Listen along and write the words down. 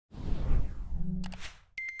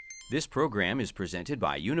This program is presented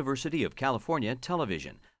by University of California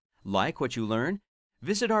Television. Like what you learn?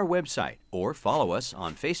 Visit our website or follow us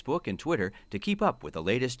on Facebook and Twitter to keep up with the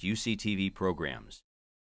latest UCTV programs.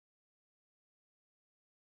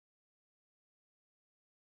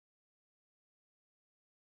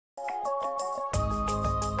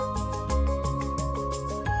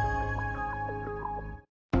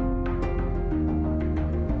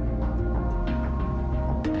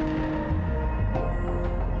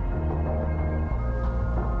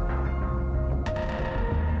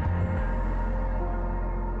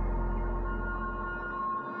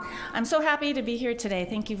 I'm so happy to be here today.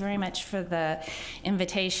 Thank you very much for the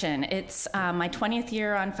invitation. It's my 20th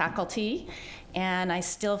year on faculty, and I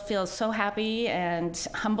still feel so happy and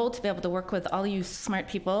humbled to be able to work with all you smart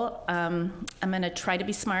people. I'm going to try to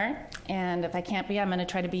be smart, and if I can't be, I'm going to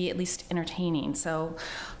try to be at least entertaining. So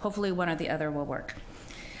hopefully one or the other will work.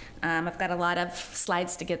 I've got a lot of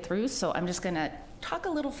slides to get through, so I'm just going to talk a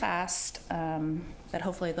little fast, but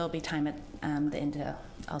hopefully there'll be time at the end to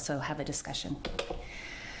also have a discussion.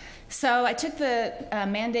 So I took the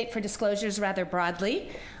mandate for disclosures rather broadly.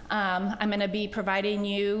 I'm going to be providing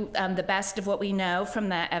you the best of what we know from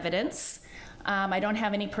the evidence. I don't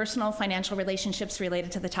have any personal financial relationships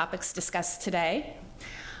related to the topics discussed today.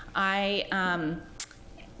 I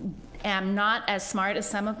am not as smart as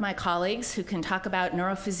some of my colleagues who can talk about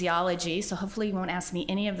neurophysiology, so hopefully you won't ask me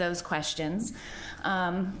any of those questions.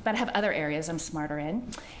 But I have other areas I'm smarter in.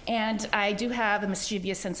 And I do have a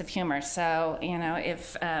mischievous sense of humor, so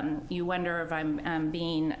if you wonder if I'm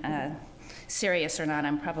being serious or not,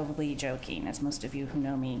 I'm probably joking, as most of you who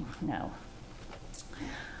know me know.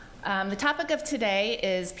 The topic of today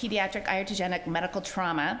is pediatric iatrogenic medical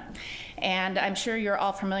trauma, and I'm sure you're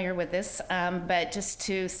all familiar with this, but just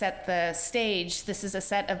to set the stage, this is a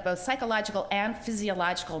set of both psychological and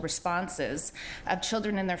physiological responses of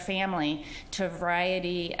children and their family to a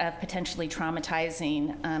variety of potentially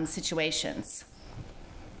traumatizing situations.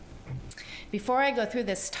 Before I go through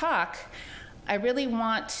this talk, I really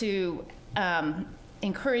want to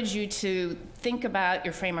encourage you to think about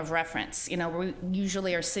your frame of reference. We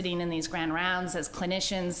usually are sitting in these grand rounds as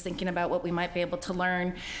clinicians thinking about what we might be able to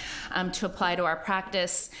learn to apply to our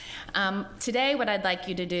practice. Today, what I'd like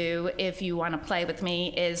you to do, if you want to play with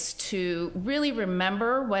me, is to really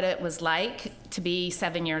remember what it was like to be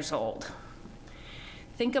 7 years old.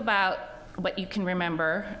 Think about what you can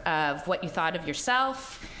remember of what you thought of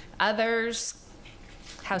yourself, others,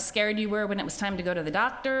 how scared you were when it was time to go to the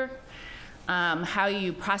doctor, how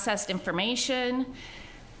you processed information.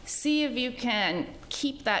 See if you can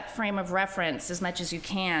keep that frame of reference as much as you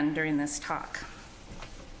can during this talk.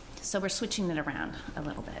 So we're switching it around a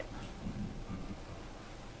little bit.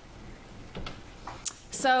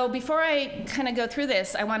 So before I kind of go through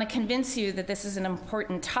this, I want to convince you that this is an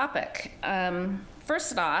important topic.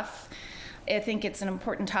 First off, I think it's an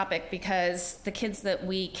important topic because the kids that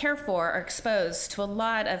we care for are exposed to a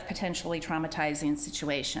lot of potentially traumatizing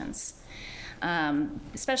situations.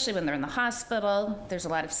 Especially when they're in the hospital, there's a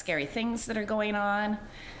lot of scary things that are going on.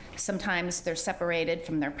 Sometimes they're separated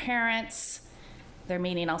from their parents. They're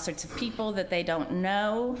meeting all sorts of people that they don't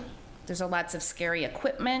know. There's lots of scary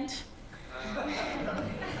equipment.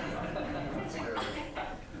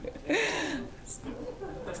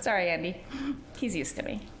 Sorry, Andy. He's used to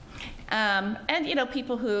me. And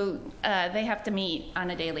people who they have to meet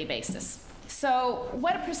on a daily basis. So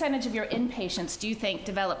what percentage of your inpatients do you think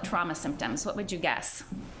develop trauma symptoms? What would you guess?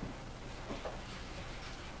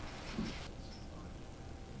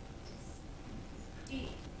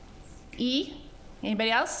 E?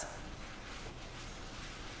 Anybody else?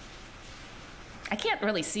 I can't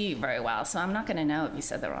really see you very well, so I'm not going to know if you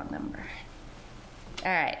said the wrong number.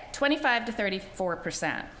 All right, 25 to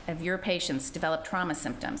 34% of your patients develop trauma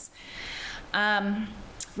symptoms.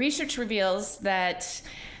 Research reveals that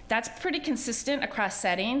that's pretty consistent across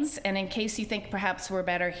settings, and in case you think perhaps we're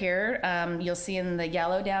better here, you'll see in the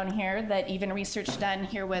yellow down here that even research done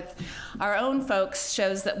here with our own folks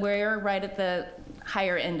shows that we're right at the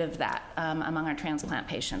higher end of that among our transplant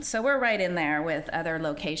patients. So we're right in there with other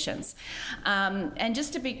locations. And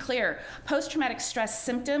just to be clear, post-traumatic stress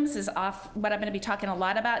symptoms is what I'm going to be talking a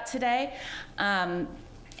lot about today.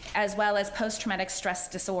 As well as post-traumatic stress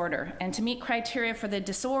disorder. And to meet criteria for the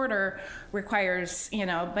disorder requires,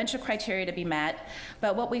 a bunch of criteria to be met.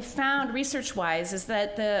 But what we found research-wise is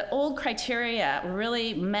that the old criteria were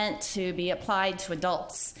really meant to be applied to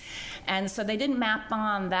adults. And so they didn't map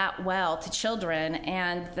on that well to children.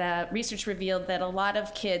 And the research revealed that a lot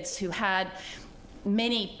of kids who had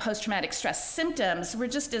many post-traumatic stress symptoms were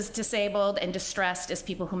just as disabled and distressed as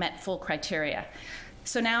people who met full criteria.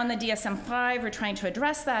 So now in the DSM-5, we're trying to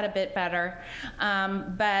address that a bit better,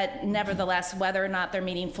 but nevertheless, whether or not they're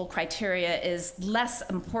meeting full criteria is less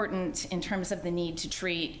important in terms of the need to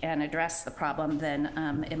treat and address the problem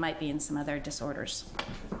than it might be in some other disorders.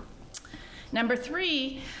 Number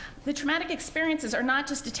 3, the traumatic experiences are not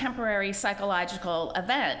just a temporary psychological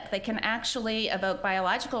event. They can actually evoke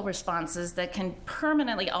biological responses that can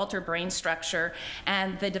permanently alter brain structure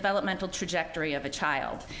and the developmental trajectory of a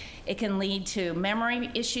child. It can lead to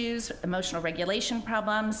memory issues, emotional regulation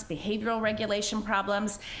problems, behavioral regulation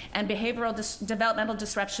problems, and behavioral developmental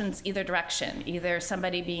disruptions either direction, either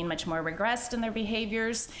somebody being much more regressed in their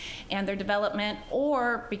behaviors and their development,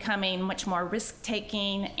 or becoming much more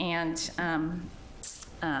risk-taking and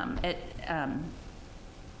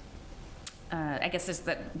I guess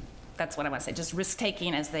that's what I want to say, just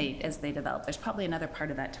risk-taking as they develop. There's probably another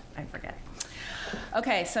part of that I forget.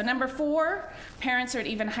 Okay, so number 4, parents are at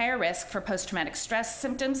even higher risk for post-traumatic stress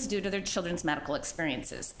symptoms due to their children's medical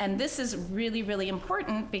experiences. And this is really, really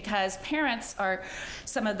important because parents are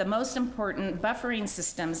some of the most important buffering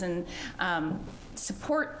systems and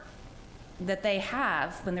support that they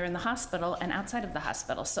have when they're in the hospital and outside of the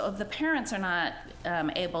hospital. So if the parents are not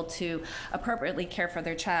able to appropriately care for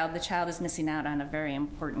their child, the child is missing out on a very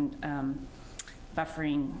important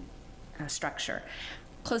buffering structure.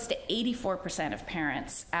 Close to 84% of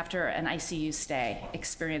parents after an ICU stay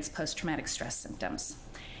experience post-traumatic stress symptoms.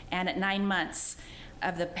 And at 9 months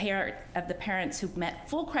of the parents who met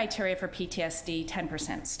full criteria for PTSD,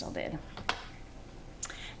 10% still did.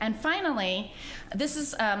 And finally, this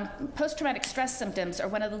is post-traumatic stress symptoms are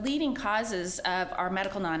one of the leading causes of our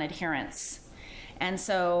medical non-adherence. And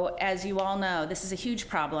so, as you all know, this is a huge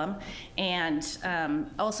problem and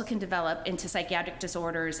also can develop into psychiatric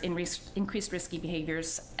disorders, increased risky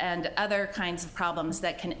behaviors, and other kinds of problems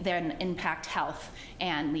that can then impact health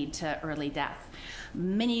and lead to early death.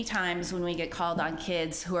 Many times when we get called on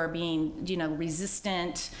kids who are being,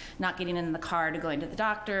 resistant, not getting in the car to going to the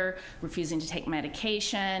doctor, refusing to take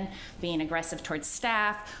medication, being aggressive towards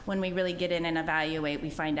staff, when we really get in and evaluate, we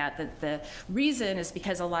find out that the reason is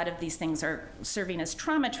because a lot of these things are serving as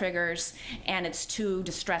trauma triggers and it's too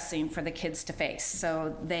distressing for the kids to face.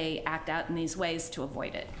 So they act out in these ways to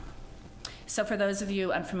avoid it. So for those of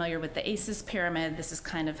you unfamiliar with the ACEs pyramid, this is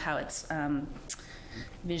kind of how it's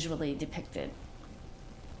visually depicted.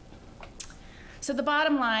 So the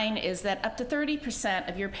bottom line is that up to 30%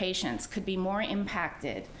 of your patients could be more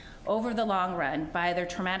impacted over the long run by their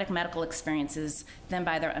traumatic medical experiences than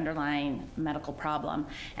by their underlying medical problem.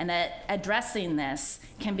 And that addressing this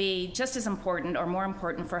can be just as important or more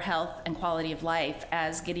important for health and quality of life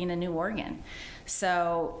as getting a new organ.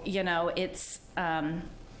 So,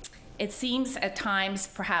 it seems at times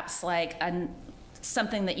perhaps like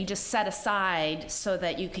something that you just set aside so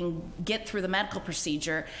that you can get through the medical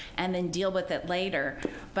procedure and then deal with it later.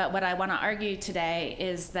 But what I want to argue today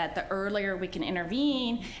is that the earlier we can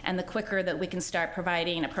intervene and the quicker that we can start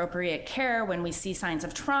providing appropriate care when we see signs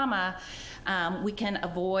of trauma, we can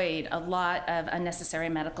avoid a lot of unnecessary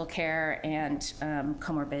medical care and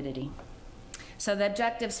comorbidity. So the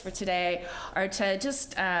objectives for today are to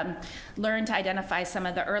just learn to identify some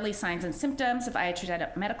of the early signs and symptoms of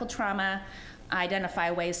iatrogenic medical trauma, identify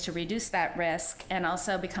ways to reduce that risk, and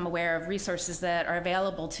also become aware of resources that are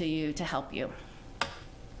available to you to help you.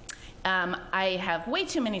 I have way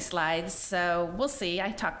too many slides, so we'll see.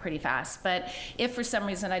 I talk pretty fast, but if for some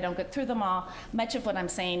reason I don't get through them all, much of what I'm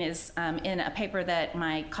saying is in a paper that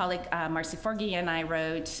my colleague Marcy Forgy and I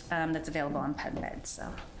wrote that's available on PubMed.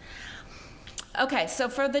 So. Okay, so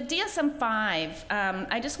for the DSM-5,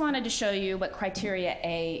 I just wanted to show you what criteria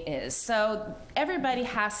A is. So everybody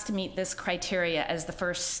has to meet this criteria as the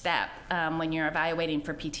first step when you're evaluating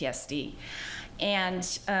for PTSD. And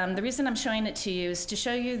the reason I'm showing it to you is to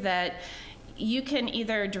show you that you can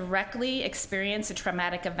either directly experience a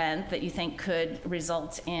traumatic event that you think could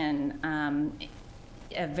result in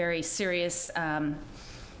a very serious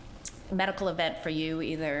medical event for you,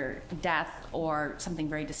 either death or something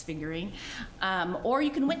very disfiguring, or you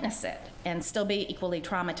can witness it and still be equally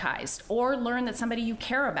traumatized, or learn that somebody you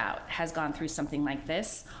care about has gone through something like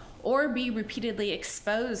this, or be repeatedly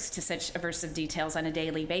exposed to such aversive details on a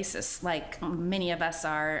daily basis, like many of us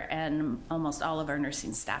are and almost all of our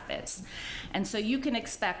nursing staff is. And so you can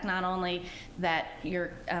expect not only that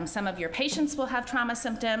some of your patients will have trauma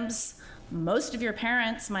symptoms, most of your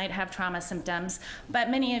parents might have trauma symptoms, but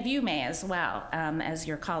many of you may as well as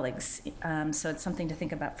your colleagues. So it's something to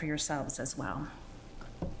think about for yourselves as well.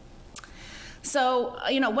 So,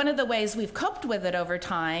 one of the ways we've coped with it over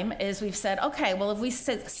time is we've said, okay, well, if we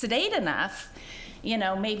sedate enough,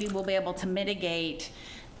 maybe we'll be able to mitigate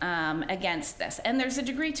against this. And there's a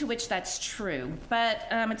degree to which that's true, but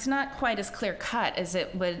it's not quite as clear-cut as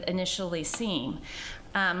it would initially seem.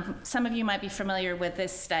 Some of you might be familiar with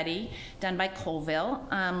this study done by Colville,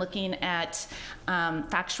 looking at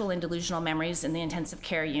factual and delusional memories in the intensive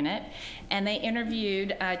care unit. And they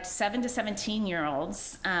interviewed 7 to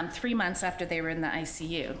 17-year-olds 3 months after they were in the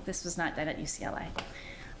ICU. This was not done at UCLA.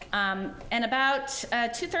 And about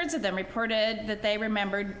 2/3 of them reported that they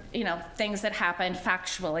remembered, things that happened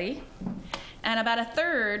factually, and about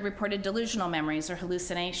 1/3 reported delusional memories or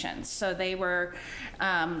hallucinations. So they were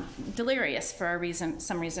delirious for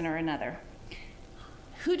some reason or another.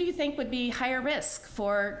 Who do you think would be higher risk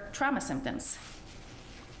for trauma symptoms?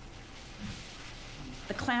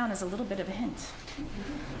 The clown is a little bit of a hint.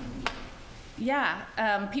 Yeah,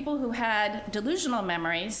 people who had delusional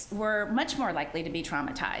memories were much more likely to be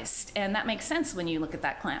traumatized. And that makes sense when you look at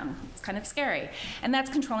that clown. It's kind of scary. And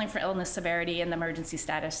that's controlling for illness severity and the emergency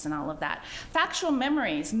status and all of that. Factual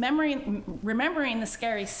memories, remembering the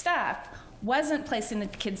scary stuff, wasn't placing the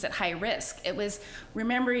kids at high risk. It was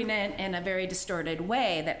remembering it in a very distorted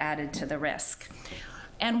way that added to the risk.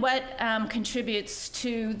 And what contributes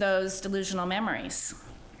to those delusional memories?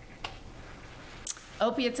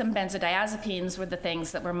 Opiates and benzodiazepines were the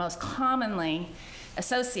things that were most commonly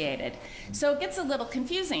associated. So it gets a little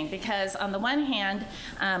confusing because on the one hand,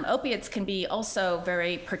 opiates can be also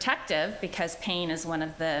very protective because pain is one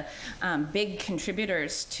of the big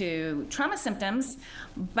contributors to trauma symptoms,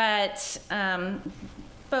 but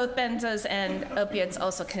both benzos and opiates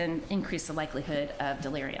also can increase the likelihood of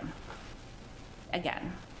delirium.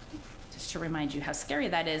 Again, to remind you how scary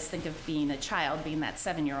that is, think of being a child, being that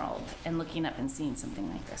 7-year-old, and looking up and seeing something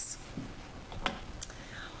like this.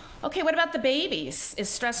 Okay, what about the babies? Is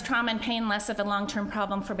stress, trauma, and pain less of a long-term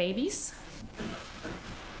problem for babies?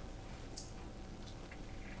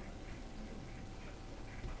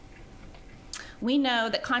 We know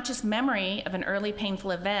that conscious memory of an early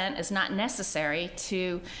painful event is not necessary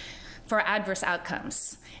for adverse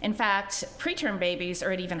outcomes. In fact, preterm babies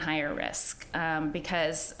are at even higher risk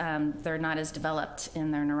because they're not as developed in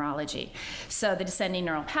their neurology. So the descending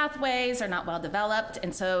neural pathways are not well developed,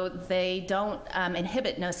 and so they don't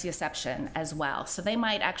inhibit nociception as well. So they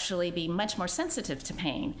might actually be much more sensitive to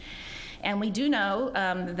pain. And we do know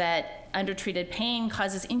that undertreated pain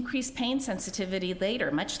causes increased pain sensitivity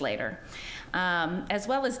later, much later, as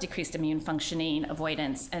well as decreased immune functioning,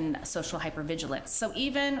 avoidance, and social hypervigilance. So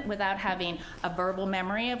even without having a verbal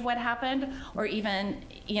memory of what happened, or even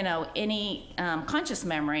any conscious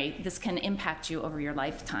memory, this can impact you over your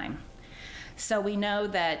lifetime. So we know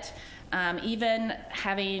that even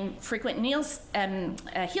having frequent heel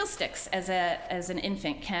sticks as an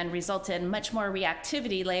infant can result in much more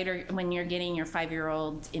reactivity later when you're getting your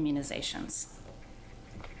 5-year-old immunizations.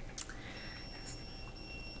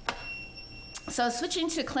 So switching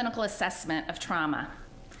to clinical assessment of trauma.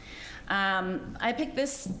 I picked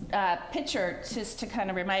this picture just to kind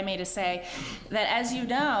of remind me to say that, as you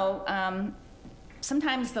know,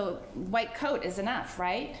 sometimes the white coat is enough,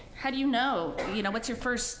 right? How do you know? What's your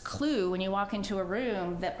first clue when you walk into a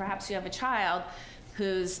room that perhaps you have a child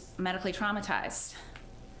who's medically traumatized?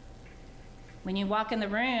 When you walk in the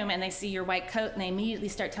room and they see your white coat and they immediately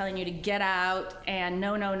start telling you to get out and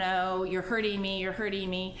no, no, no, you're hurting me, you're hurting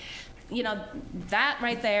me. That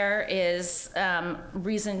right there is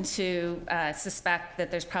reason to suspect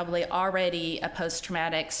that there's probably already a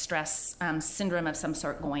post-traumatic stress syndrome of some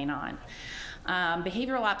sort going on.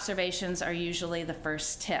 Behavioral observations are usually the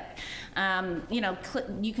first tip.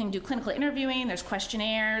 You can do clinical interviewing, there's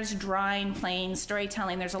questionnaires, drawing, playing,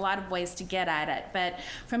 storytelling. There's a lot of ways to get at it. But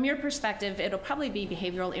from your perspective, it'll probably be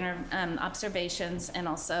behavioral observations and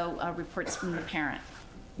also reports from the parent.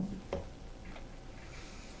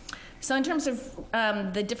 So in terms of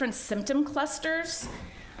the different symptom clusters,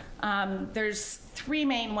 there's 3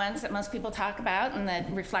 main ones that most people talk about and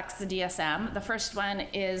that reflects the DSM. The first one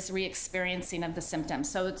is re-experiencing of the symptoms.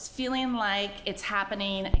 So it's feeling like it's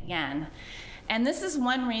happening again. And this is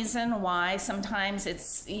one reason why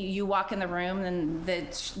sometimes you walk in the room and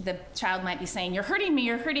the child might be saying, you're hurting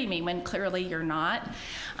me, when clearly you're not.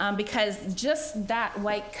 Because just that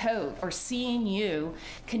white coat or seeing you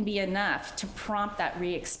can be enough to prompt that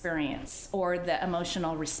re-experience or the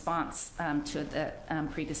emotional response to the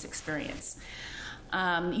previous experience.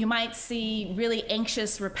 You might see really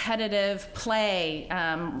anxious, repetitive play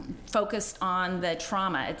focused on the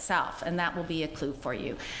trauma itself, and that will be a clue for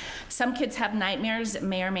you. Some kids have nightmares that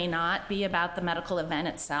may or may not be about the medical event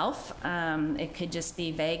itself. It could just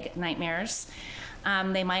be vague nightmares.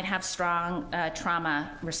 They might have strong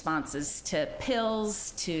trauma responses to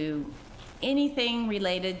pills, to anything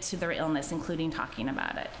related to their illness, including talking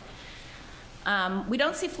about it. We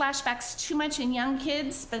don't see flashbacks too much in young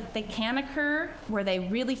kids, but they can occur where they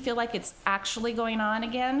really feel like it's actually going on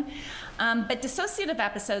again. But dissociative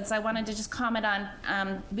episodes, I wanted to just comment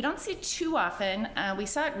on, we don't see it too often. We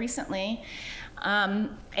saw it recently,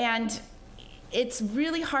 and it's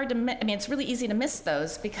really hard to, it's really easy to miss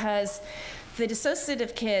those because the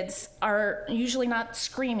dissociative kids are usually not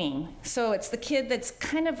screaming. So it's the kid that's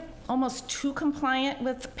kind of almost too compliant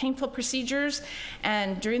with painful procedures,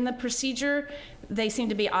 and during the procedure, they seem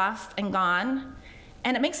to be off and gone.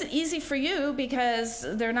 And it makes it easy for you because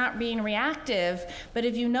they're not being reactive, but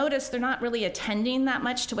if you notice they're not really attending that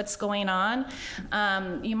much to what's going on,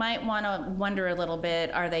 you might want to wonder a little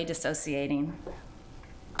bit, are they dissociating?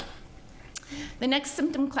 The next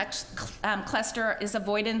symptom cluster is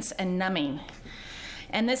avoidance and numbing.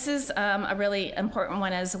 And this is a really important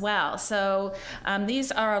one as well. So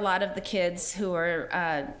these are a lot of the kids who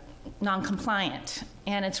are non-compliant.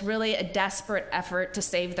 And it's really a desperate effort to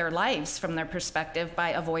save their lives from their perspective by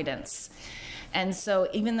avoidance. And so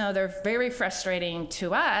even though they're very frustrating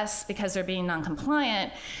to us because they're being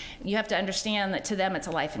non-compliant, you have to understand that to them it's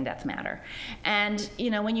a life and death matter. And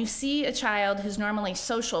when you see a child who's normally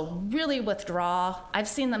social really withdraw, I've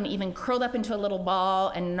seen them even curled up into a little ball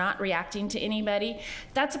and not reacting to anybody,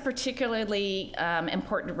 that's a particularly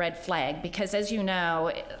important red flag because as you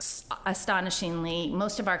know, astonishingly,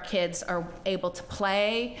 most of our kids are able to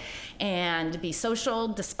play and be social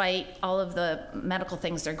despite all of the medical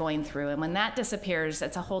things they're going through. And when that disappears,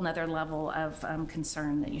 that's a whole nother level of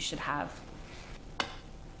concern that you should have.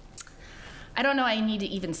 I don't know I need to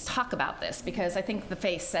even talk about this because I think the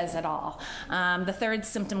face says it all. The third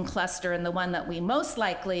symptom cluster and the one that we most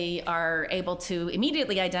likely are able to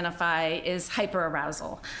immediately identify is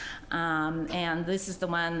hyperarousal. And this is the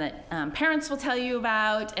one that parents will tell you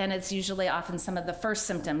about, and it's usually often some of the first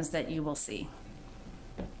symptoms that you will see.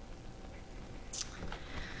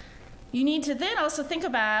 You need to then also think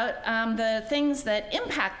about the things that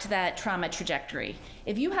impact that trauma trajectory.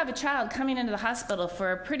 If you have a child coming into the hospital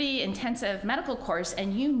for a pretty intensive medical course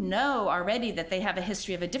and you know already that they have a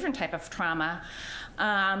history of a different type of trauma,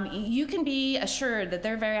 you can be assured that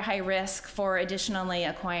they're very high risk for additionally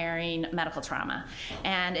acquiring medical trauma.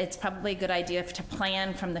 And it's probably a good idea to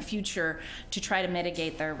plan from the future to try to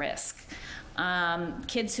mitigate their risk.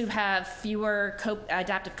 Kids who have fewer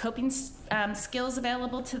adaptive coping skills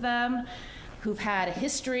available to them, who've had a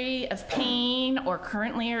history of pain or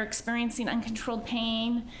currently are experiencing uncontrolled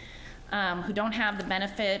pain, who don't have the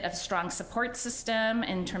benefit of a strong support system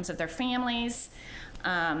in terms of their families,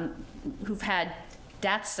 who've had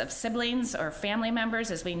deaths of siblings or family members.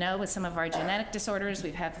 As we know with some of our genetic disorders,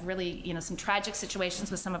 we've had really some tragic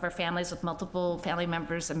situations with some of our families with multiple family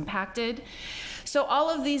members impacted. So all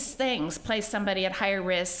of these things place somebody at higher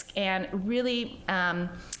risk and really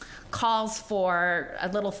calls for a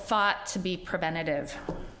little thought to be preventative.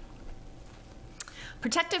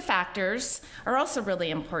 Protective factors are also really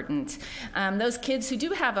important. Those kids who do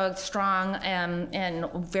have a strong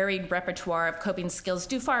and varied repertoire of coping skills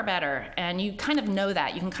do far better, and you kind of know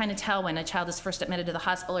that. You can kind of tell when a child is first admitted to the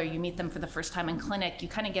hospital or you meet them for the first time in clinic. You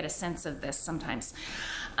kind of get a sense of this sometimes.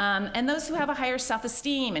 And those who have a higher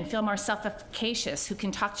self-esteem and feel more self-efficacious, who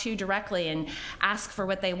can talk to you directly and ask for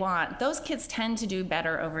what they want, those kids tend to do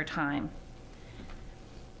better over time.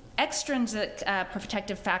 Extrinsic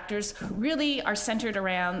protective factors really are centered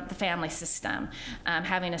around the family system,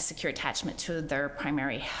 having a secure attachment to their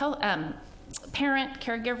primary parent,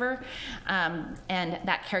 caregiver, and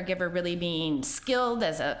that caregiver really being skilled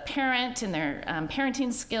as a parent in their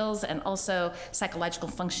parenting skills and also psychological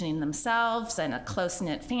functioning themselves and a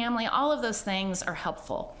close-knit family. All of those things are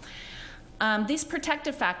helpful. These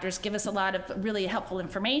protective factors give us a lot of really helpful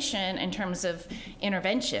information in terms of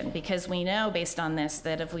intervention, because we know based on this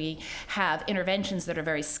that if we have interventions that are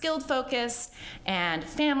very skilled focused and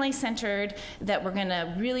family centered, that we're going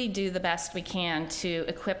to really do the best we can to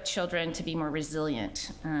equip children to be more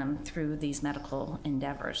resilient through these medical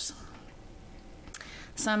endeavors.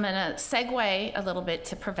 So I'm going to segue a little bit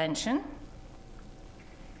to prevention.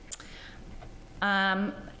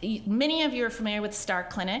 Many of you are familiar with STAR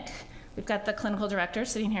Clinic. We've got the clinical director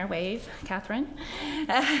sitting here. Wave, Catherine.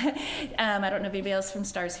 I don't know if anybody else from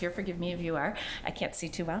STAR's here. Forgive me if you are. I can't see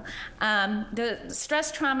too well. The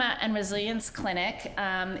Stress, Trauma, and Resilience Clinic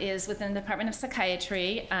is within the Department of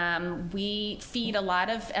Psychiatry. We feed a lot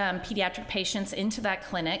of pediatric patients into that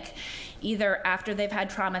clinic, either after they've had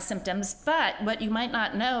trauma symptoms, but what you might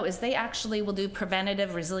not know is they actually will do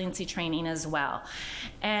preventative resiliency training as well.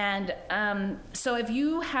 And so if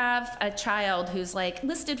you have a child who's like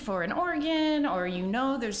listed for an organ, or you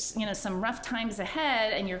know there's some rough times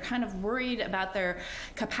ahead, and you're kind of worried about their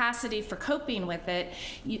capacity for coping with it,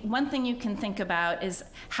 one thing you can think about is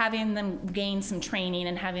having them gain some training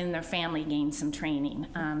and having their family gain some training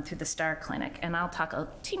through the STAR Clinic. And I'll talk a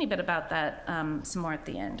teeny bit about that some more at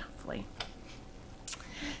the end, hopefully.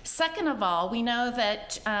 Second of all, we know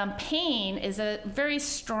that pain is a very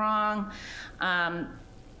strong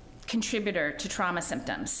contributor to trauma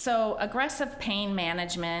symptoms. So aggressive pain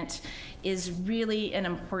management is really an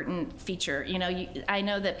important feature. I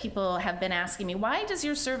know that people have been asking me, why does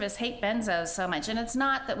your service hate benzos so much? And it's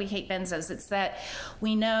not that we hate benzos, it's that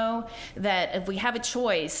we know that if we have a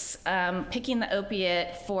choice, picking the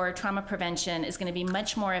opiate for trauma prevention is going to be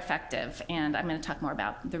much more effective. And I'm going to talk more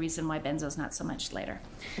about the reason why benzos not so much later.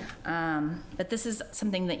 But this is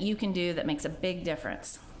something that you can do that makes a big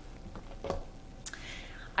difference.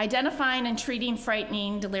 Identifying and treating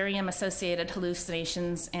frightening delirium-associated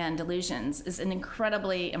hallucinations and delusions is an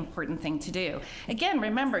incredibly important thing to do. Again,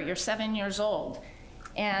 remember, you're 7 years old,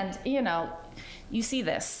 and you see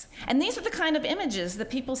this. And these are the kind of images that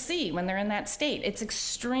people see when they're in that state. It's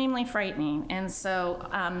extremely frightening, and so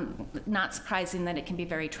not surprising that it can be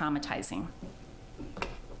very traumatizing.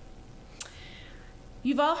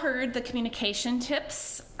 You've all heard the communication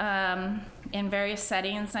tips in various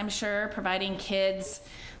settings, I'm sure, providing kids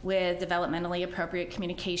with developmentally appropriate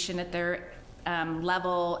communication at their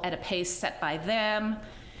level, at a pace set by them,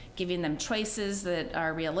 giving them choices that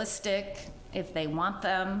are realistic if they want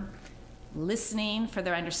them, listening for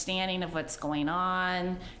their understanding of what's going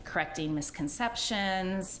on, correcting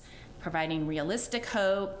misconceptions, providing realistic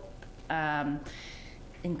hope,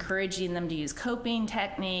 encouraging them to use coping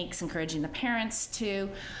techniques, encouraging the parents to.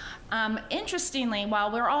 Interestingly,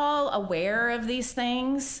 while we're all aware of these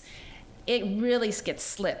things, it really gets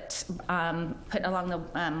slipped, put along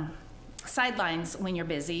the sidelines when you're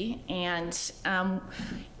busy. And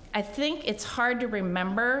I think it's hard to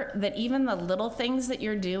remember that even the little things that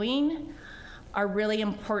you're doing are really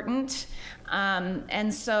important.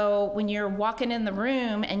 And so when you're walking in the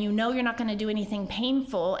room and you know you're not going to do anything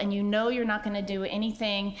painful, and you know you're not going to do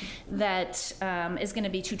anything that is going to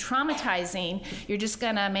be too traumatizing, you're just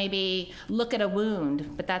going to maybe look at a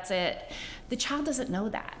wound, but that's it. The child doesn't know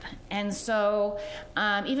that. And so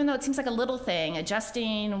even though it seems like a little thing,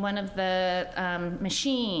 adjusting one of the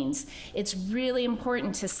machines, it's really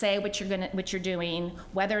important to say what you're doing,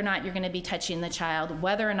 whether or not you're going to be touching the child,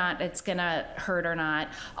 whether or not it's going to hurt or not.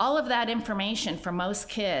 All of that information for most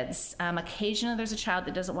kids, occasionally there's a child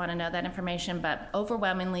that doesn't want to know that information, but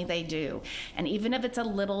overwhelmingly they do. And even if it's a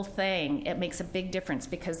little thing, it makes a big difference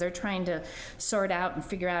because they're trying to sort out and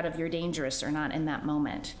figure out if you're dangerous or not in that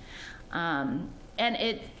moment. And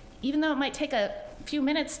even though it might take a few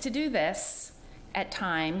minutes to do this at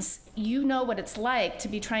times, you know what it's like to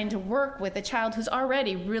be trying to work with a child who's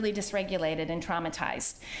already really dysregulated and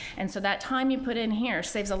traumatized. And so that time you put in here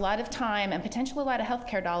saves a lot of time and potentially a lot of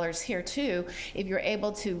healthcare dollars here too, if you're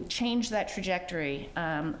able to change that trajectory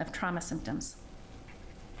of trauma symptoms.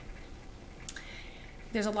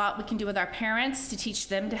 There's a lot we can do with our parents to teach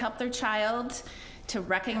them to help their child, to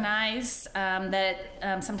recognize that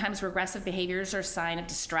sometimes regressive behaviors are a sign of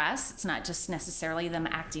distress. It's not just necessarily them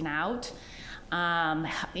acting out.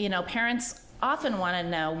 Parents often want to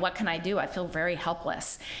know, what can I do? I feel very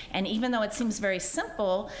helpless. And even though it seems very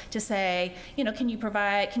simple to say, can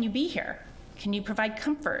you be here? Can you provide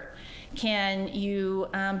comfort? Can you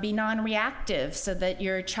be non-reactive so that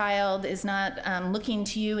your child is not looking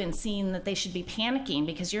to you and seeing that they should be panicking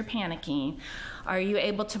because you're panicking? Are you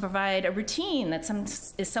able to provide a routine that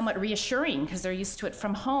is somewhat reassuring because they're used to it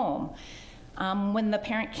from home? When the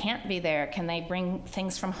parent can't be there, can they bring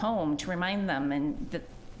things from home to remind them and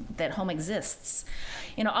that home exists?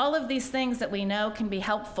 All of these things that we know can be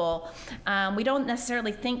helpful, we don't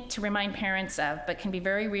necessarily think to remind parents of, but can be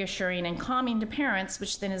very reassuring and calming to parents,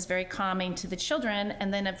 which then is very calming to the children.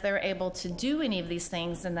 And then if they're able to do any of these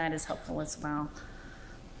things, then that is helpful as well.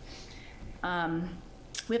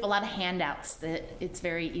 We have a lot of handouts that it's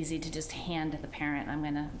very easy to just hand to the parent. I'm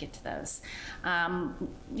going to get to those. The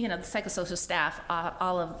psychosocial staff,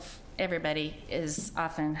 everybody is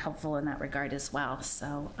often helpful in that regard as well.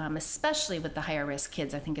 So especially with the higher risk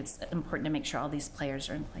kids, I think it's important to make sure all these players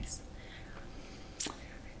are in place.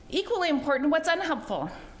 Equally important, what's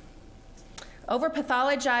unhelpful?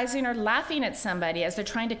 Over-pathologizing or laughing at somebody as they're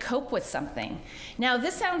trying to cope with something. Now,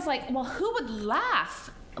 this sounds like, well, who would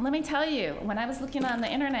laugh let me tell you, when I was looking on the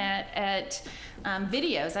internet at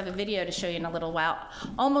videos, I have a video to show you in a little while,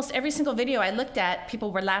 almost every single video I looked at,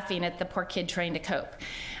 people were laughing at the poor kid trying to cope.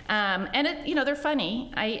 And they're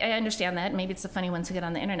funny. I understand that. Maybe it's the funny ones who get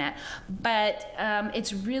on the internet. But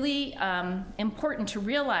it's really important to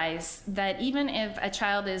realize that even if a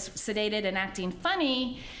child is sedated and acting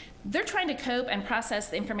funny, they're trying to cope and process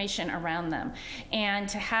the information around them. And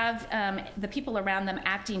to have the people around them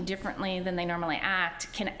acting differently than they normally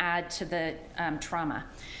act can add to the trauma.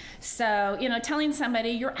 So, telling somebody,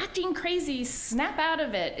 you're acting crazy, snap out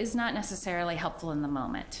of it, is not necessarily helpful in the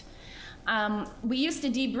moment. We used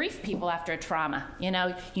to debrief people after a trauma. You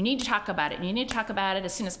need to talk about it. You need to talk about it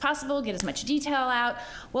as soon as possible, get as much detail out.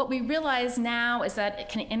 What we realize now is that it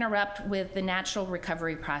can interrupt with the natural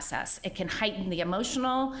recovery process. It can heighten the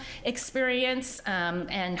emotional experience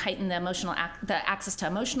and heighten the access to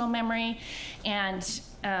emotional memory, and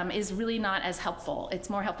is really not as helpful.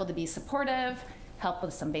 It's more helpful to be supportive, help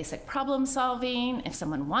with some basic problem solving. If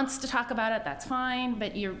someone wants to talk about it, that's fine,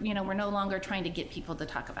 but we're no longer trying to get people to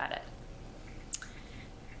talk about it.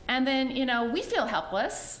 And then, we feel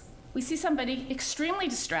helpless. We see somebody extremely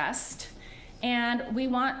distressed, and we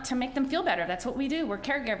want to make them feel better. That's what we do. We're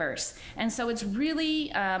caregivers. And so it's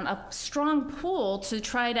really a strong pull to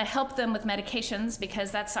try to help them with medications,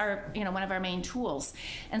 because that's our, one of our main tools.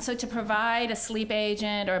 And so to provide a sleep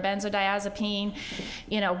agent or a benzodiazepine,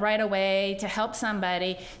 right away to help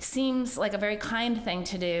somebody seems like a very kind thing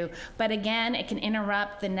to do. But again, it can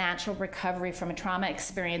interrupt the natural recovery from a trauma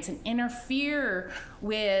experience and interfere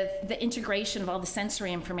with the integration of all the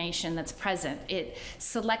sensory information that's present. It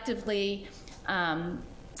selectively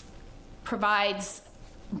provides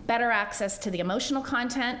better access to the emotional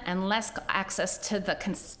content and less access to the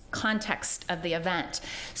context of the event,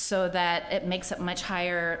 so that it makes it much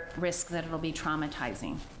higher risk that it'll be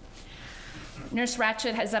traumatizing. Nurse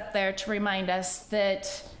Ratchet is up there to remind us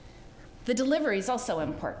that the delivery is also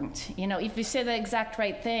important. If you say the exact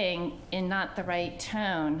right thing in not the right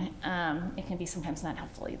tone, it can be sometimes not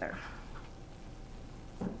helpful either.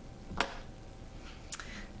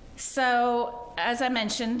 So, as I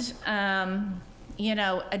mentioned,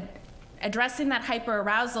 addressing that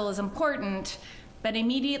hyperarousal is important, but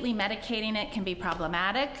immediately medicating it can be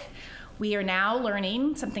problematic. We are now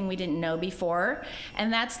learning something we didn't know before,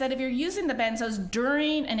 and that's that if you're using the benzos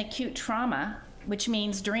during an acute trauma, which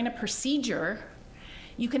means during a procedure,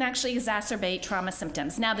 you can actually exacerbate trauma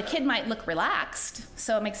symptoms. Now, the kid might look relaxed,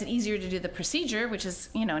 so it makes it easier to do the procedure, which is,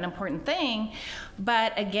 an important thing.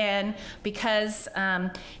 But again, because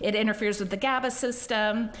it interferes with the GABA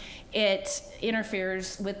system, it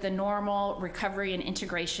interferes with the normal recovery and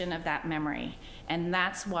integration of that memory. And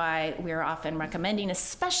that's why we're often recommending,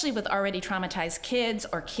 especially with already traumatized kids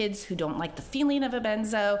or kids who don't like the feeling of a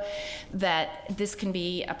benzo, that this can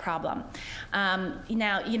be a problem.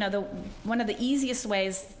 Now, one of the easiest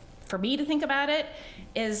ways for me to think about it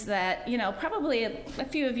is that, probably a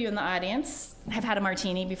few of you in the audience have had a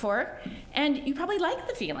martini before, and you probably like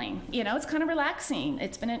the feeling. It's kind of relaxing.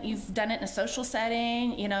 You've done it in a social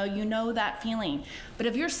setting, you know that feeling. But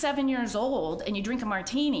if you're 7 years old and you drink a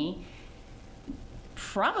martini,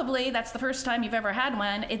 probably that's the first time you've ever had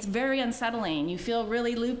one. It's very unsettling. You feel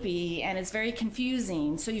really loopy, and it's very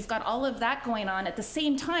confusing. So you've got all of that going on. At the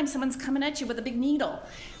same time, someone's coming at you with a big needle,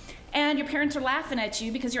 and your parents are laughing at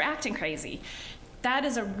you because you're acting crazy. That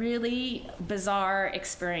is a really bizarre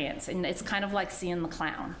experience, and it's kind of like seeing the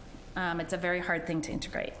clown. It's a very hard thing to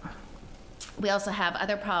integrate. We also have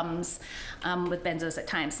other problems with benzos at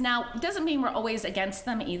times. Now, it doesn't mean we're always against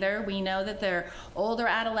them either. We know that their older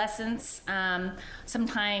adolescents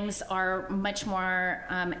sometimes are much more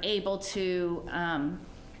able to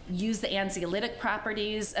use the anxiolytic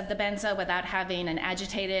properties of the benzo without having an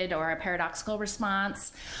agitated or a paradoxical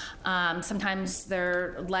response. Sometimes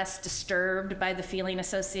they're less disturbed by the feeling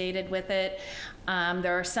associated with it.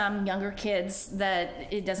 There are some younger kids that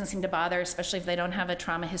it doesn't seem to bother, especially if they don't have a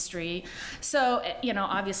trauma history. So,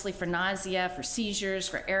 obviously for nausea, for seizures,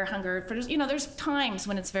 for air hunger, there's times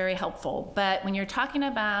when it's very helpful. But when you're talking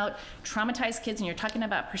about traumatized kids and you're talking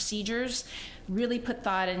about procedures, really put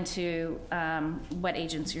thought into what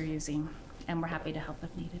agents you're using, and we're happy to help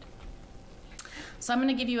if needed. So I'm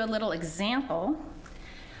going to give you a little example.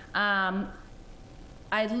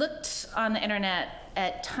 I looked on the internet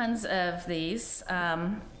at tons of these,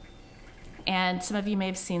 and some of you may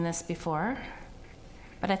have seen this before,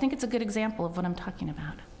 but I think it's a good example of what I'm talking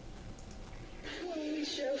about.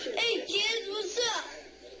 Hey kids, what's up?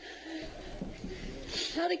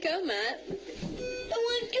 How'd it go, Matt? It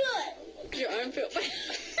went good. Your arm felt bad.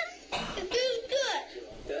 It feels good.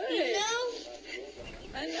 Good. You know?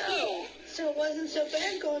 I know. Yeah. So it wasn't so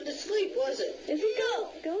bad going to sleep, was it? Is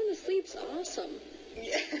it going to sleep's awesome.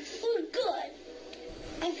 Yeah. Oh, good.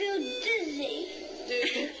 I feel dizzy. Do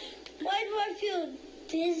you? Why do I feel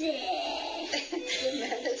dizzy? The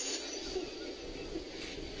medicine.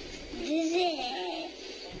 Dizzy.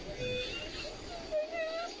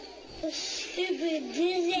 Stupid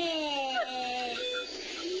dizzy.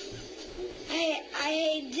 I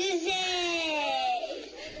hate dizzy.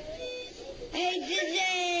 I hate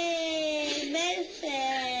dizzy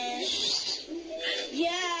medicine.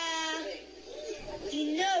 Yeah. You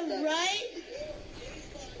know, right?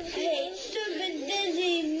 I hate stupid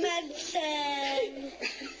dizzy medicine.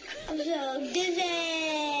 I'm so dizzy.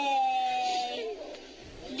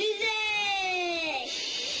 Dizzy.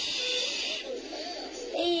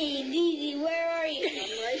 Hey, Didi, where are you? I'm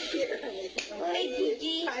right here, honey. Hi,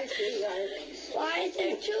 Didi. Hi, sweetheart. Why is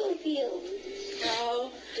there two of you?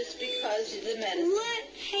 Oh, just because of the medicine. What?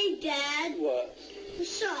 Hey, Dad. What?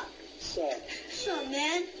 What's up? Suck. What's up,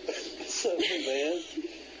 man? Suck, man.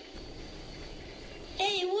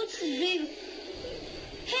 Hey, what's the big...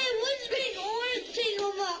 Hey, what's the big orange thing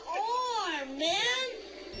on my arm, man?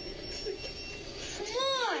 Come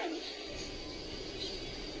on.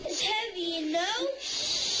 It's heavy, you know?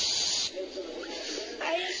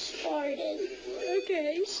 I just farted.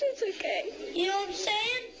 Okay, it's okay. You know what I'm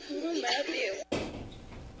saying? Oh, Matthew.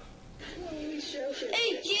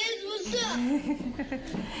 Hey, kids, what's up?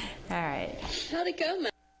 All right. How'd it go,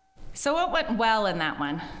 Matt? So what went well in that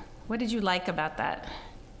one? What did you like about that?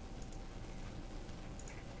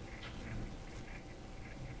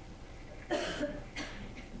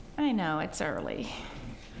 I know, it's early.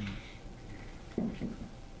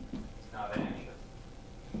 Not anxious.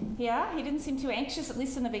 Yeah, he didn't seem too anxious, at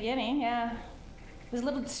least in the beginning, yeah. He was a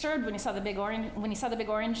little disturbed when he saw the big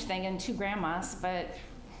orange thing and two grandmas, but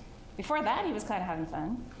before that he was kind of having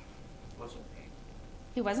fun. Wasn't pain.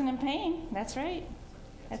 He wasn't in pain, that's right.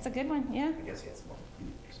 That's a good one, yeah. I guess he had some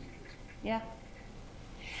procedures. Yeah.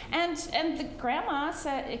 And the grandma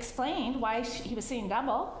explained why he was seeing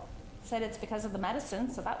double. Said it's because of the medicine,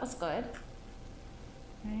 so that was good.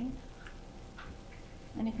 Right?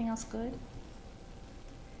 Anything else good?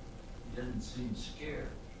 He doesn't seem scared.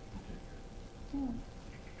 Yeah.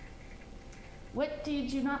 What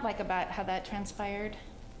did you not like about how that transpired?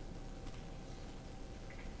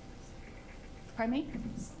 Pardon me?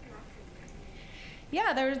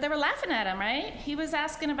 Yeah, they were laughing at him, right? He was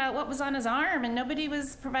asking about what was on his arm, and nobody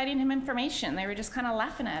was providing him information. They were just kind of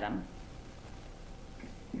laughing at him.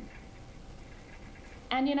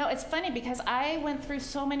 And you know, it's funny because I went through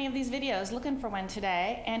so many of these videos looking for one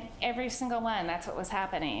today, and every single one, that's what was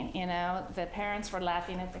happening. You know, the parents were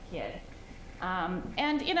laughing at the kid.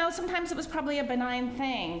 And you know, sometimes it was probably a benign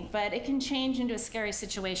thing, but it can change into a scary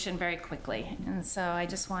situation very quickly. And so I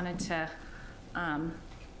just wanted to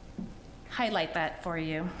highlight that for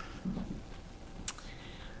you.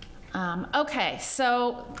 Okay,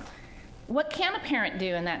 so what can a parent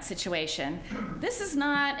do in that situation? This is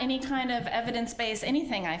not any kind of evidence-based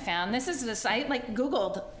anything I found. This is just, I like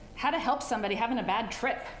Googled how to help somebody having a bad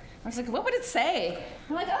trip. I was like, what would it say?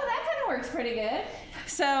 I'm like, oh, that kind of works pretty good.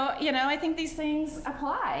 So, you know, I think these things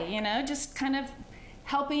apply, you know, just kind of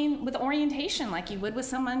helping with orientation like you would with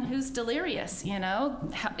someone who's delirious, you know,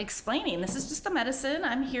 explaining this is just the medicine,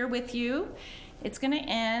 I'm here with you, it's gonna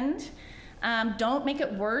end. Don't make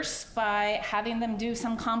it worse by having them do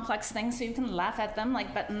some complex thing so you can laugh at them,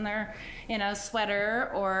 like button their, you know,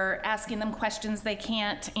 sweater or asking them questions they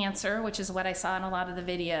can't answer, which is what I saw in a lot of the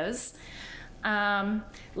videos.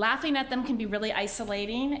 Laughing at them can be really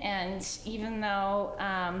isolating, and even though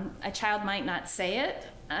a child might not say it,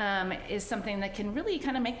 is something that can really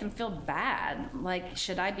kind of make them feel bad. Like,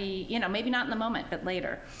 should I be, you know, maybe not in the moment, but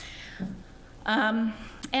later.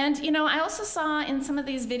 And, you know, I also saw in some of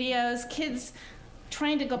these videos kids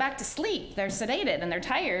trying to go back to sleep. They're sedated and they're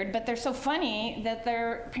tired, but they're so funny that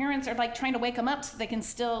their parents are like trying to wake them up so they can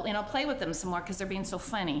still, you know, play with them some more because they're being so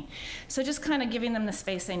funny. So just kind of giving them the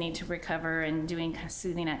space they need to recover and doing kind of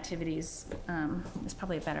soothing activities is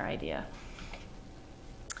probably a better idea.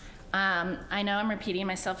 I know I'm repeating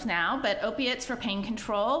myself now, but opiates for pain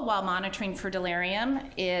control while monitoring for delirium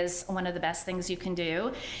is one of the best things you can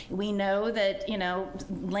do. We know that, you know,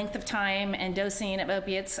 length of time and dosing of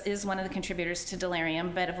opiates is one of the contributors to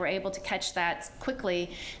delirium, but if we're able to catch that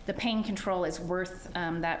quickly, the pain control is worth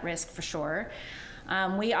that risk for sure.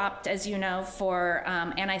 We opt, as you know, for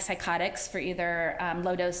antipsychotics for either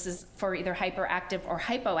low doses for either hyperactive or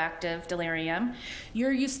hypoactive delirium.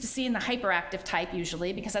 You're used to seeing the hyperactive type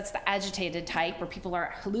usually because that's the agitated type where people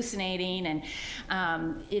are hallucinating and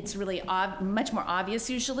it's really much more obvious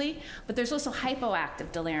usually. But there's also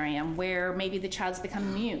hypoactive delirium where maybe the child's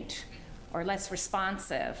become mute or less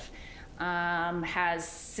responsive, has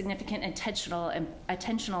significant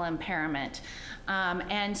attentional impairment.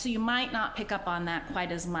 And so you might not pick up on that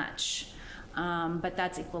quite as much, but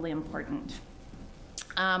that's equally important.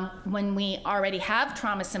 When we already have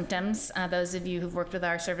trauma symptoms, those of you who've worked with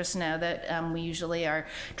our service know that we usually are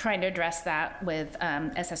trying to address that with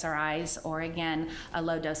SSRIs or, again, a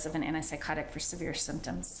low dose of an antipsychotic for severe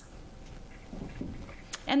symptoms.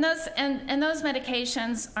 And those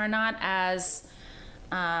medications are not as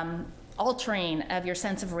altering of your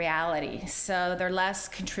sense of reality, so they're less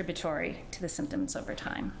contributory to the symptoms over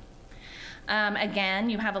time. Again,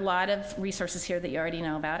 you have a lot of resources here that you already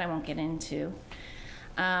know about, I won't get into.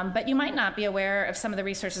 But you might not be aware of some of the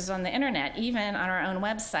resources on the internet, even on our own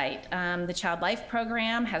website. The Child Life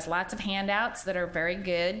Program has lots of handouts that are very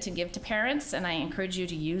good to give to parents, and I encourage you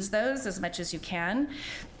to use those as much as you can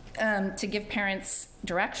to give parents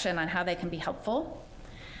direction on how they can be helpful.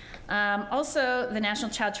 Also, the National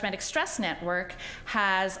Child Traumatic Stress Network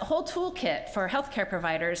has a whole toolkit for healthcare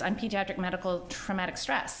providers on pediatric medical traumatic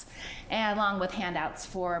stress, and along with handouts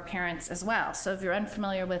for parents as well. So if you're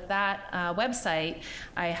unfamiliar with that website,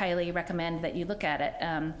 I highly recommend that you look at it.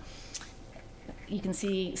 You can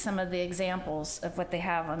see some of the examples of what they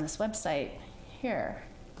have on this website here.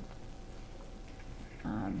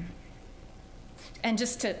 And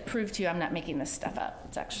just to prove to you I'm not making this stuff up,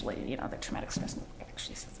 it's actually, you know, the traumatic stress network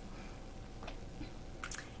actually says it.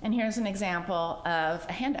 And here's an example of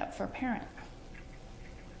a handout for a parent.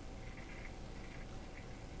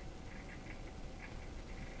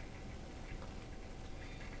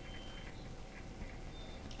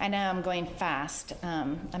 I know I'm going fast.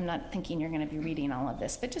 I'm not thinking you're going to be reading all of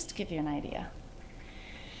this, but just to give you an idea.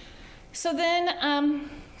 So then,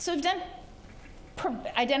 so we've done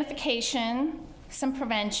identification, some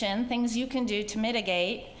prevention, things you can do to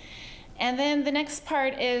mitigate. And then the next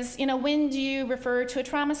part is, you know, when do you refer to a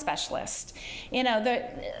trauma specialist? You know,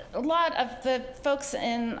 a lot of the folks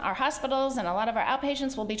in our hospitals and a lot of our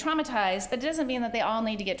outpatients will be traumatized, but it doesn't mean that they all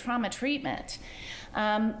need to get trauma treatment.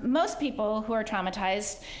 Most people who are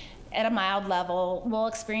traumatized at a mild level will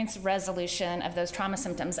experience resolution of those trauma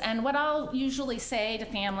symptoms. And what I'll usually say to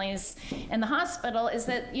families in the hospital is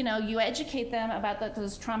that, you know, you educate them about what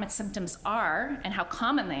those trauma symptoms are and how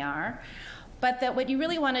common they are, but that what you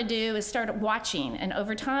really want to do is start watching. And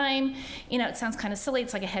over time, you know, it sounds kind of silly.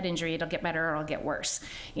 It's like a head injury. It'll get better or it'll get worse.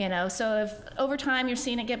 You know, so if over time you're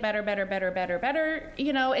seeing it get better,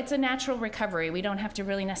 you know, it's a natural recovery. We don't have to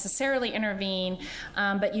really necessarily intervene,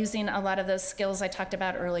 but using a lot of those skills I talked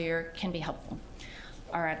about earlier can be helpful,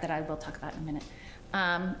 or that I will talk about in a minute.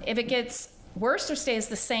 If it gets worse or stays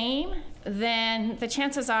the same, then the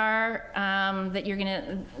chances are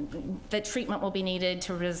that treatment will be needed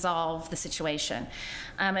to resolve the situation.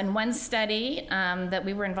 In one study that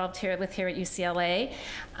we were involved with here at UCLA,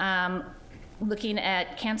 looking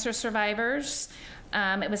at cancer survivors,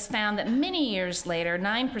 it was found that many years later,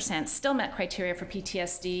 9% still met criteria for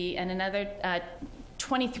PTSD, and another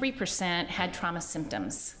 23% had trauma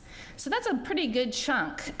symptoms. So that's a pretty good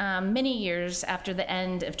chunk, many years after the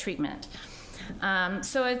end of treatment.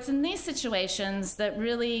 So it's in these situations that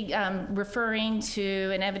really referring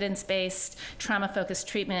to an evidence-based trauma-focused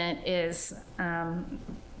treatment is a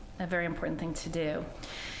very important thing to do.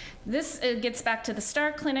 This gets back to the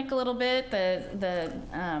STAR clinic a little bit. The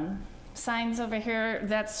signs over here,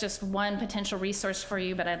 that's just one potential resource for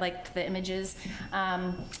you, but I like the images.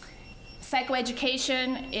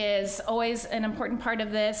 Psychoeducation is always an important part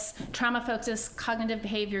of this. Trauma-focused cognitive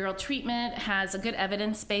behavioral treatment has a good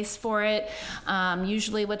evidence base for it.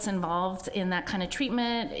 Usually what's involved in that kind of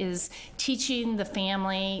treatment is teaching the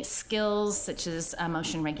family skills such as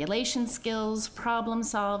emotion regulation skills, problem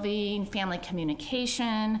solving, family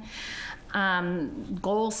communication,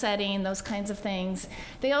 goal setting, those kinds of things.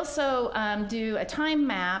 They also do a time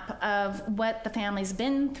map of what the family's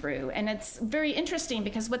been through, and it's very interesting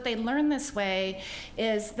because what they learn this way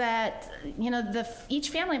is that, you know, each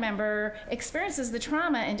family member experiences the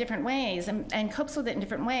trauma in different ways and copes with it in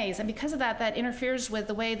different ways, and because of that, that interferes with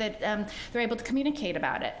the way that they're able to communicate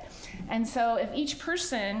about it. And so if each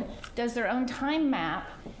person does their own time map,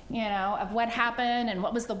 you know, of what happened and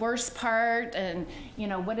what was the worst part, and, you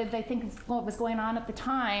know, what did they think what was going on at the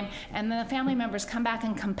time, and then the family members come back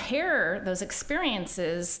and compare those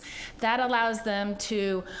experiences. That allows them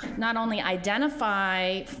to not only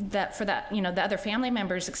identify that for that, you know, the other family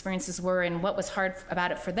members' experiences were and what was hard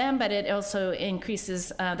about it for them, but it also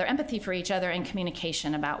increases their empathy for each other and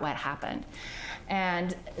communication about what happened,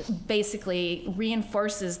 and basically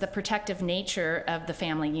reinforces the protective nature of the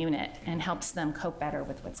family unit and helps them cope better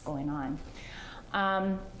with what's going on.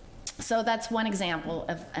 So that's one example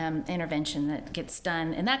of intervention that gets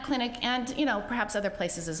done in that clinic, and, you know, perhaps other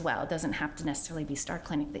places as well. It doesn't have to necessarily be Star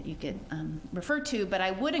Clinic that you could refer to, but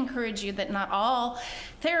I would encourage you that not all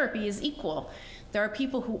therapy is equal. There are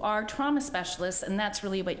people who are trauma specialists, and that's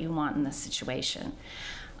really what you want in this situation.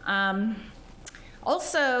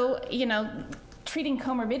 Also, you know, treating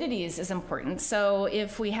comorbidities is important. So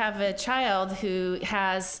if we have a child who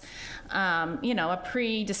has, you know, a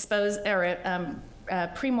predisposed or a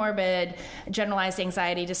premorbid generalized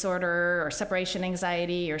anxiety disorder or separation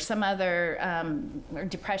anxiety or some other or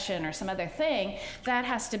depression or some other thing, that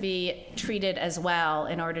has to be treated as well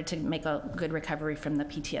in order to make a good recovery from the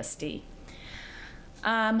PTSD.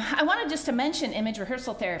 I wanted just to mention image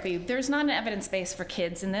rehearsal therapy. There's not an evidence base for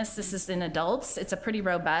kids in this. This is in adults. It's a pretty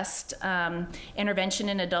robust intervention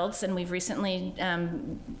in adults, and we've recently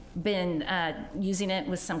been using it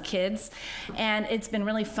with some kids, and it's been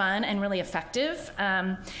really fun and really effective.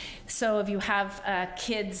 So if you have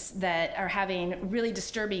kids that are having really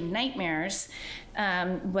disturbing nightmares,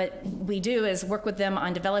 what we do is work with them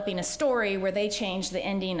on developing a story where they change the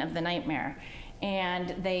ending of the nightmare.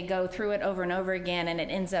 And they go through it over and over again, and it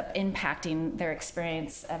ends up impacting their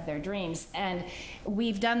experience of their dreams. And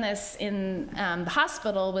we've done this in the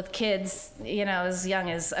hospital with kids, you know, as young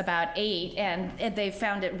as about 8, and they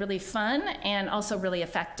found it really fun and also really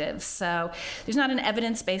effective. So there's not an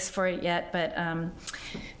evidence base for it yet, but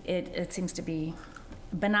it seems to be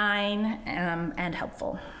benign and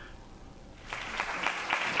helpful.